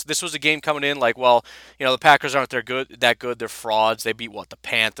 I mean, this was a game coming in like, well, the Packers aren't that good. They're frauds. They beat the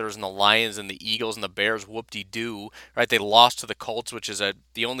Panthers and the Lions and the Eagles and the Bears. Whoop-de-doo, right? They lost to the Colts, which is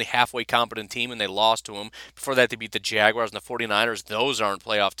the only halfway competent team, and they lost to them. Before that, they beat the Jaguars and the 49ers. Those aren't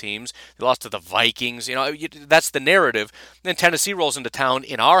playoff teams. They lost to the Vikings. That's the narrative. Then Tennessee rolls into town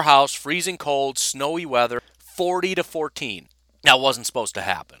in our house, freezing cold, snowy weather, 40-14. That wasn't supposed to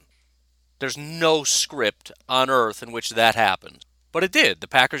happen. There's no script on earth in which that happened. But it did. The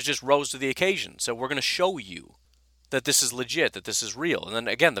Packers just rose to the occasion. So we're going to show you that this is legit, that this is real. And then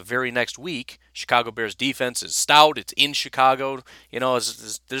again, the very next week, Chicago Bears defense is stout. It's in Chicago.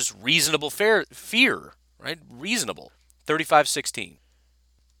 There's reasonable fear, right? Reasonable. 35-16.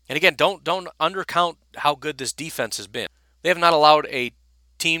 And again, don't undercount how good this defense has been. They have not allowed a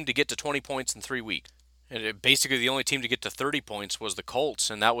team to get to 20 points in 3 weeks. And basically, the only team to get to 30 points was the Colts,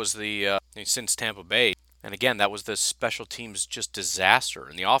 and that was since Tampa Bay. And again, that was the special teams just disaster,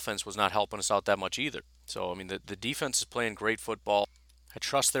 and the offense was not helping us out that much either. So, I mean, the defense is playing great football. I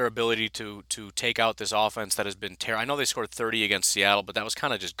trust their ability to take out this offense that has been terrible. I know they scored 30 against Seattle, but that was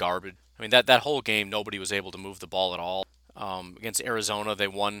kind of just garbage. I mean, that whole game, nobody was able to move the ball at all. Against Arizona, they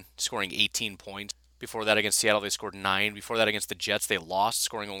won, scoring 18 points. Before that, against Seattle, they scored 9. Before that, against the Jets, they lost,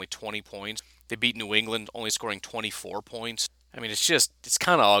 scoring only 20 points. They beat New England, only scoring 24 points. I mean, it's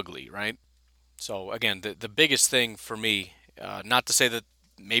kind of ugly, right? So, again, the biggest thing for me, not to say that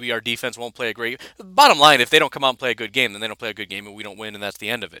maybe our defense won't play a great game. Bottom line, if they don't come out and play a good game, then they don't play a good game and we don't win, and that's the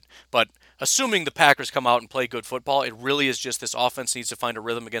end of it. But assuming the Packers come out and play good football, it really is just this offense needs to find a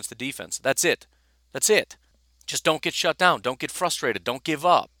rhythm against the defense. That's it. Just don't get shut down. Don't get frustrated. Don't give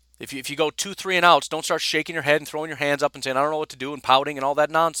up. If you go 2-3 and outs, don't start shaking your head and throwing your hands up and saying, I don't know what to do, and pouting and all that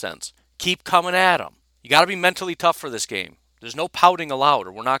nonsense. Keep coming at them. You got to be mentally tough for this game. There's no pouting allowed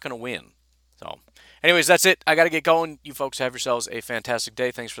or we're not going to win. So, anyways, that's it. I got to get going. You folks have yourselves a fantastic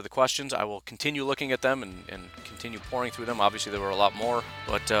day. Thanks for the questions. I will continue looking at them and continue pouring through them. Obviously, there were a lot more.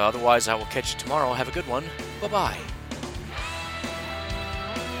 But otherwise, I will catch you tomorrow. Have a good one. Bye-bye.